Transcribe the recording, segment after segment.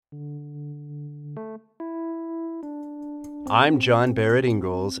I'm John Barrett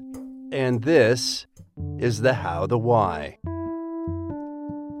Ingalls, and this is The How, the Why,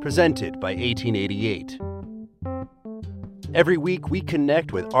 presented by 1888. Every week, we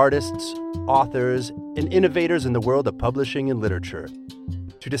connect with artists, authors, and innovators in the world of publishing and literature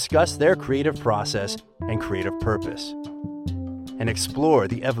to discuss their creative process and creative purpose, and explore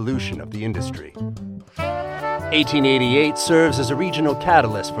the evolution of the industry. 1888 serves as a regional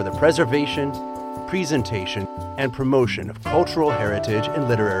catalyst for the preservation, presentation, and promotion of cultural heritage and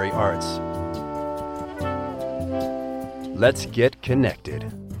literary arts. Let's get connected.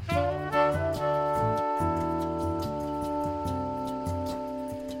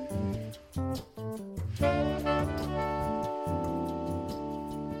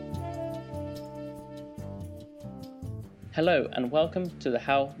 Hello and welcome to The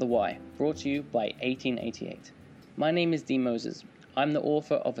How, the Why, brought to you by 1888. My name is Dean Moses. I'm the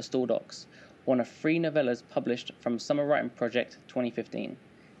author of A Stall Docs, one of 3 novellas published from Summer Writing Project 2015.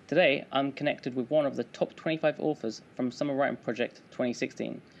 Today, I'm connected with one of the top 25 authors from Summer Writing Project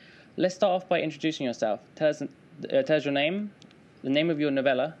 2016. Let's start off by introducing yourself. Tell us your name, the name of your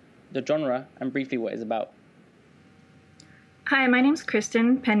novella, the genre, and briefly what it's about. Hi, my name's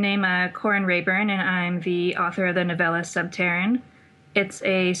Kristen, pen name Corin Rayburn, and I'm the author of the novella Subterran. It's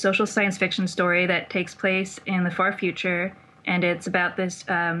a social science fiction story that takes place in the far future, and it's about this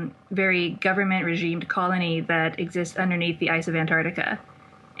very government-regimed colony that exists underneath the ice of Antarctica.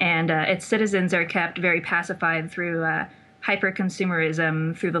 And its citizens are kept very pacified through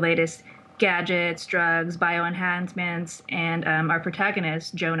hyper-consumerism, through the latest gadgets, drugs, bioenhancements, and our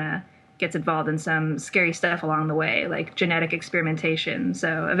protagonist, Jonah, gets involved in some scary stuff along the way, like genetic experimentation.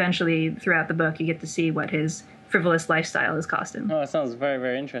 So eventually, throughout the book, you get to see what his frivolous lifestyle has cost him. Oh, that sounds very,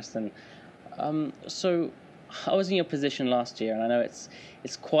 very interesting. So I was in your position last year, and I know it's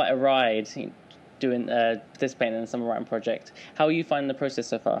quite a ride doing participating in the Summer Writing Project. How are you finding the process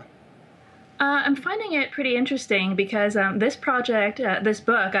so far? I'm finding it pretty interesting because this project, this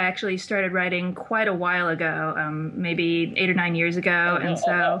book, I actually started writing quite a while ago, maybe 8 or 9 years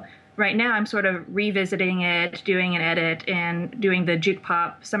ago, right now I'm sort of revisiting it, doing an edit, and doing the Juke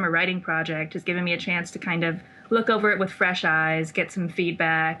Pop Summer Writing Project has given me a chance to kind of look over it with fresh eyes, get some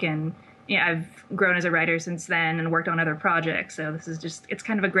feedback, and I've grown as a writer since then and worked on other projects. So this is it's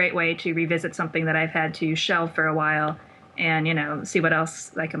kind of a great way to revisit something that I've had to shelve for a while and, see what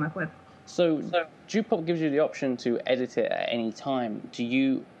else I come up with. So Juke Pop gives you the option to edit it at any time.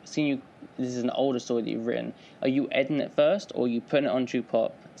 This is an older story that you've written. Are you editing it first, or are you putting it on Juke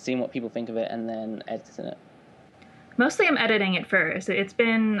Pop, seeing what people think of it, and then editing it? Mostly I'm editing it first. It's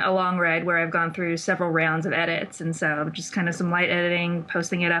been a long ride where I've gone through several rounds of edits, and so just kind of some light editing,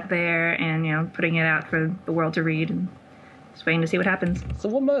 posting it up there, and, putting it out for the world to read, and just waiting to see what happens. So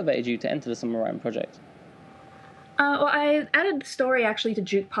what motivated you to enter the Summer Writing Project? Well, I added the story actually to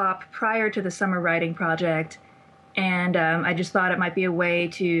Juke Pop prior to the Summer Writing Project, and I just thought it might be a way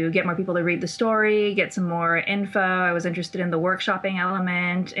to get more people to read the story, get some more info. I was interested in the workshopping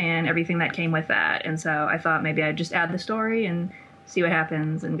element and everything that came with that, and so I thought maybe I'd just add the story and see what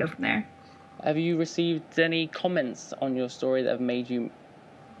happens and go from there. Have you received any comments on your story that have made you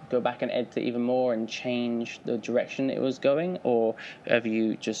go back and edit it even more and change the direction it was going, or have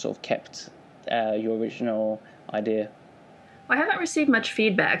you just sort of kept your original idea? Well, I haven't received much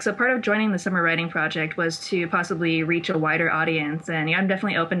feedback, so part of joining the Summer Writing Project was to possibly reach a wider audience, and I'm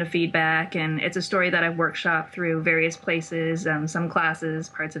definitely open to feedback, and it's a story that I've workshopped through various places, some classes,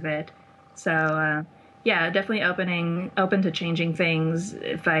 parts of it. So, definitely open to changing things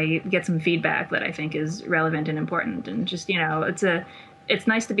if I get some feedback that I think is relevant and important, and just, it's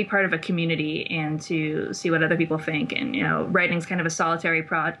nice to be part of a community and to see what other people think, and, writing's kind of a solitary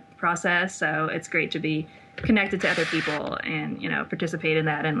process, so it's great to be connected to other people and participate in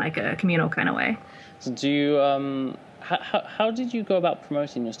that in like a communal kind of way. So do you how did you go about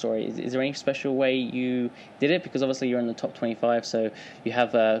promoting your story? Is there any special way you did it? Because obviously you're in the top 25, so you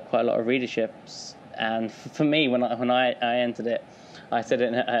have quite a lot of readerships. And for me, when I entered it, I said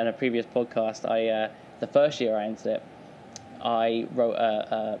it in a previous podcast. The first year I entered it, I wrote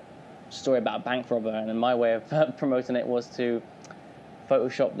a story about a bank robber, and my way of promoting it was to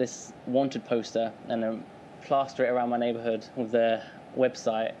Photoshop this wanted poster and then plaster it around my neighborhood with the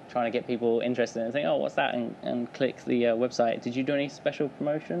website, trying to get people interested in it, saying, oh, what's that, and click the website. Did you do any special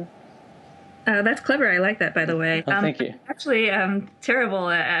promotion? That's clever. I like that, by the way. Oh, thank you. Actually, I'm terrible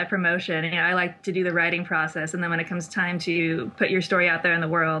at promotion. I like to do the writing process, and then when it comes time to put your story out there in the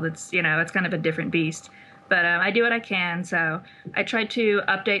world, it's kind of a different beast. But I do what I can, so I try to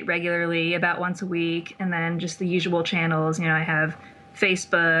update regularly, about once a week, and then just the usual channels. I have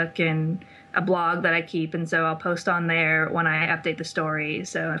Facebook and a blog that I keep, and so I'll post on there when I update the story.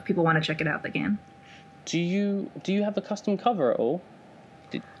 So if people want to check it out, they can. Do you have a custom cover at all?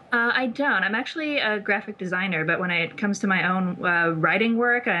 I don't. I'm actually a graphic designer, but when it comes to my own writing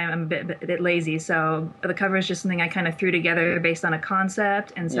work, I'm a bit lazy. So the cover is just something I kind of threw together based on a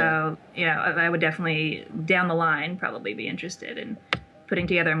concept. And so, I would definitely, down the line, probably be interested in putting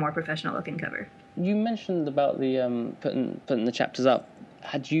together a more professional-looking cover. You mentioned about the putting the chapters up.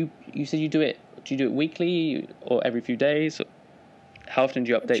 You said you do it? Do you do it weekly or every few days? How often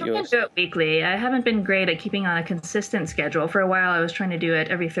do you update yours? I do it weekly. I haven't been great at keeping on a consistent schedule. For a while, I was trying to do it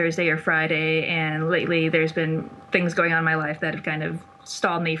every Thursday or Friday, and lately there's been things going on in my life that have kind of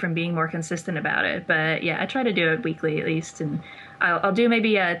stalled me from being more consistent about it. But yeah, I try to do it weekly at least, and I'll do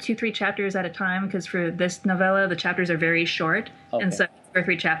maybe 2-3 chapters at a time, because for this novella, the chapters are very short, and so 2 or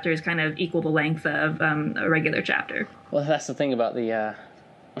 3 chapters kind of equal the length of a regular chapter. Well, that's the thing about the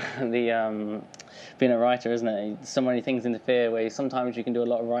being a writer, isn't it? So many things interfere where sometimes you can do a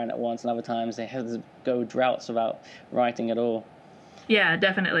lot of writing at once, and other times they have to go droughts without writing at all. Yeah,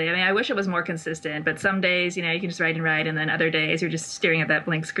 definitely. I mean, I wish it was more consistent, but some days, you can just write, and then other days you're just staring at that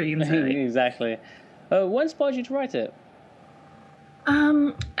blank screen. So Exactly. What inspired you to write it?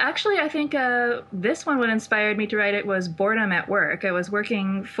 Actually, I think this one, what inspired me to write it was boredom at work. I was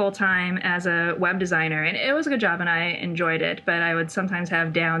working full-time as a web designer, and it was a good job, and I enjoyed it, but I would sometimes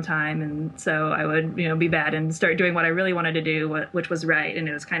have downtime, and so I would, be bad and start doing what I really wanted to do, which was write, and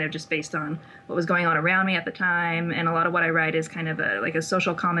it was kind of just based on what was going on around me at the time, and a lot of what I write is kind of like a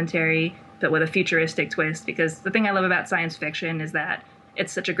social commentary, but with a futuristic twist, because the thing I love about science fiction is that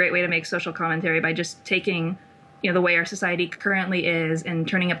it's such a great way to make social commentary by just taking the way our society currently is and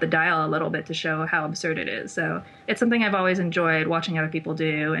turning up the dial a little bit to show how absurd it is. So it's something I've always enjoyed watching other people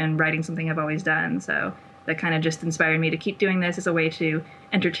do, and writing something I've always done. So that kind of just inspired me to keep doing this as a way to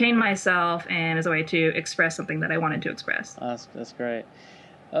entertain myself and as a way to express something that I wanted to express. That's great.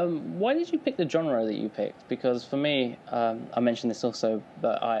 Why did you pick the genre that you picked? Because for me, I mentioned this also,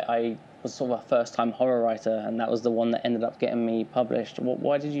 but I was sort of a first-time horror writer, and that was the one that ended up getting me published.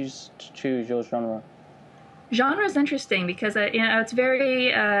 Why did you choose your genre? Genre is interesting because it's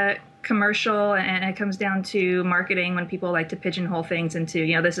very commercial, and it comes down to marketing when people like to pigeonhole things into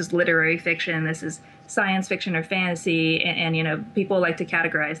this is literary fiction, this is science fiction or fantasy, and people like to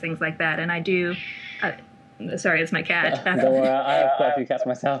categorize things like that. And I do. Sorry, it's my cat. Don't worry, I have quite a few cats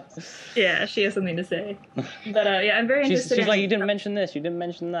myself. Yeah, she has something to say. But I'm very interested. She's like, you didn't mention this, you didn't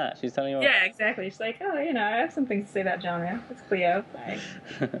mention that. She's telling you. Yeah, exactly. She's like, I have some things to say about genre. It's Cleo. Bye.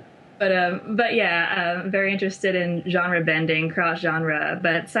 But yeah, I'm very interested in genre bending, cross genre.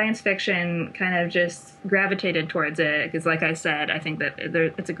 But science fiction kind of just gravitated towards it because, like I said, I think that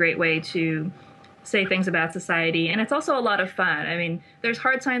it's a great way to say things about society, and it's also a lot of fun. I mean, there's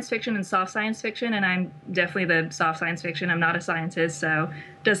hard science fiction and soft science fiction, and I'm definitely the soft science fiction. I'm not a scientist, so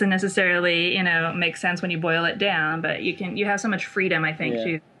it doesn't necessarily make sense when you boil it down. But you have so much freedom, I think,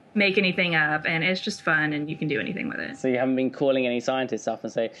 to make anything up, and it's just fun, and you can do anything with it. So you haven't been calling any scientists up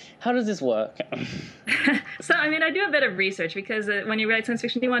and say, how does this work? So, I mean, I do a bit of research because when you write science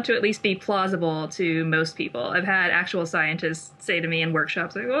fiction, you want to at least be plausible to most people. I've had actual scientists say to me in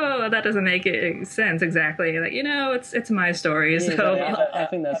workshops, like, whoa, that doesn't make sense exactly. Like, it's my story. Yeah, so I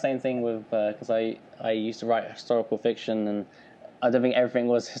think the same thing with, because I used to write historical fiction, and I don't think everything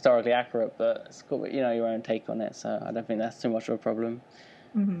was historically accurate, but it's got, your own take on it, so I don't think that's too much of a problem.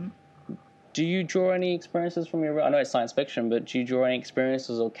 Mm-hmm. Do you draw any experiences from your... I know it's science fiction, but do you draw any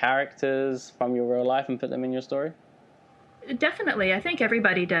experiences or characters from your real life and put them in your story? Definitely. I think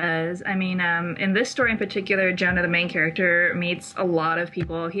everybody does. I mean, in this story in particular, Jonah, the main character, meets a lot of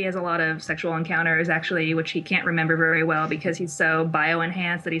people. He has a lot of sexual encounters, actually, which he can't remember very well because he's so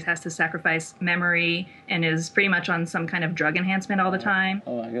bio-enhanced that he has to sacrifice memory and is pretty much on some kind of drug enhancement all the time.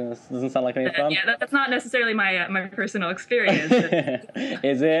 Oh my goodness. Doesn't sound like any fun. Yeah, that's not necessarily my personal experience.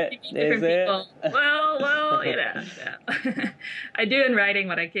 Is it? Is it? Well, yeah. I do in writing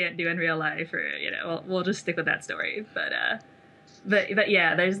what I can't do in real life, or, we'll just stick with that story. But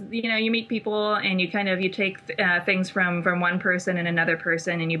yeah, there's, you meet people and you take things from one person and another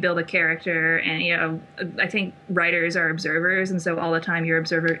person, and you build a character, and, I think writers are observers, and so all the time you're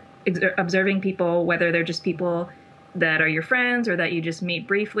observing people, whether they're just people that are your friends or that you just meet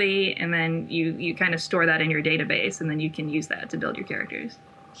briefly, and then you kind of store that in your database, and then you can use that to build your characters.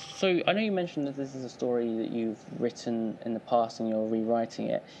 So I know you mentioned that this is a story that you've written in the past and you're rewriting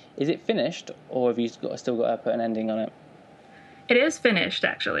it. Is it finished, or have you still got to put an ending on it? It is finished,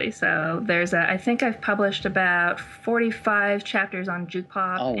 actually. So I think I've published about 45 chapters on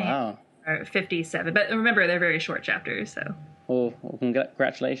Jukepop. Oh, wow. Or 57. But remember, they're very short chapters, so. Well,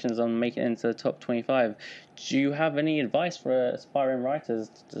 congratulations on making it into the top 25. Do you have any advice for aspiring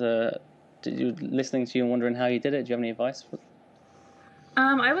writers listening to you and wondering how you did it? Do you have any advice?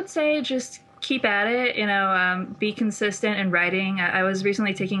 I would say just keep at it, be consistent in writing. I was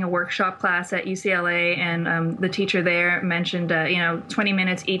recently taking a workshop class at UCLA, and the teacher there mentioned, 20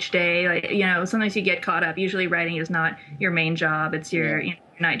 minutes each day. Like, sometimes you get caught up. Usually writing is not your main job. It's your, your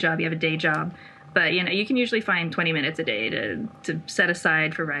night job. You have a day job. But, you can usually find 20 minutes a day to set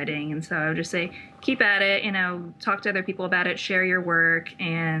aside for writing. And so I would just say, keep at it, talk to other people about it, share your work,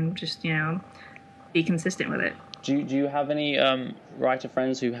 and just, be consistent with it. Do you have any writer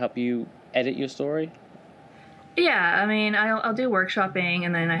friends who help you edit your story? Yeah, I mean, I'll do workshopping,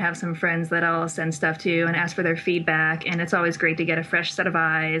 and then I have some friends that I'll send stuff to and ask for their feedback. And it's always great to get a fresh set of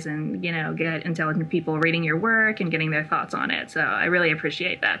eyes and, get intelligent people reading your work and getting their thoughts on it. So I really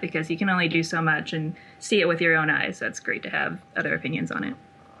appreciate that, because you can only do so much and see it with your own eyes. So it's great to have other opinions on it.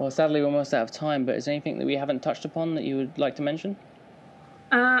 Well, sadly, we're almost out of time, but is there anything that we haven't touched upon that you would like to mention?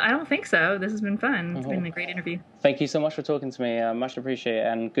 I don't think so. This has been fun. It's been a great interview. Thank you so much for talking to me. Much appreciated,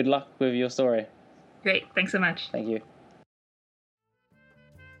 and good luck with your story. Great. Thanks so much. Thank you.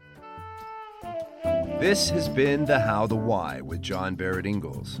 This has been The How, the Why with John Barrett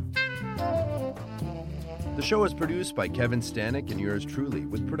Ingalls. The show is produced by Kevin Stanek and yours truly,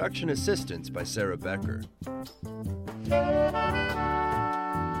 with production assistance by Sarah Becker. The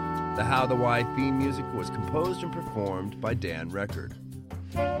How, the Why theme music was composed and performed by Dan Record.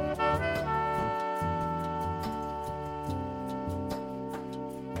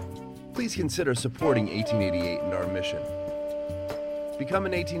 Please consider supporting 1888 and our mission. Become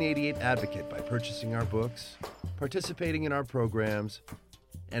an 1888 advocate by purchasing our books, participating in our programs,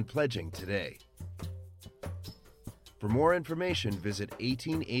 and pledging today. For more information, visit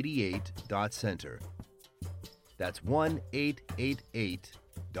 1888.center. That's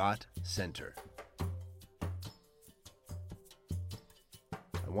 1888.center.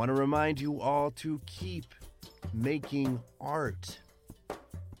 I want to remind you all to keep making art.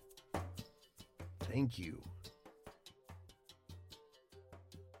 Thank you.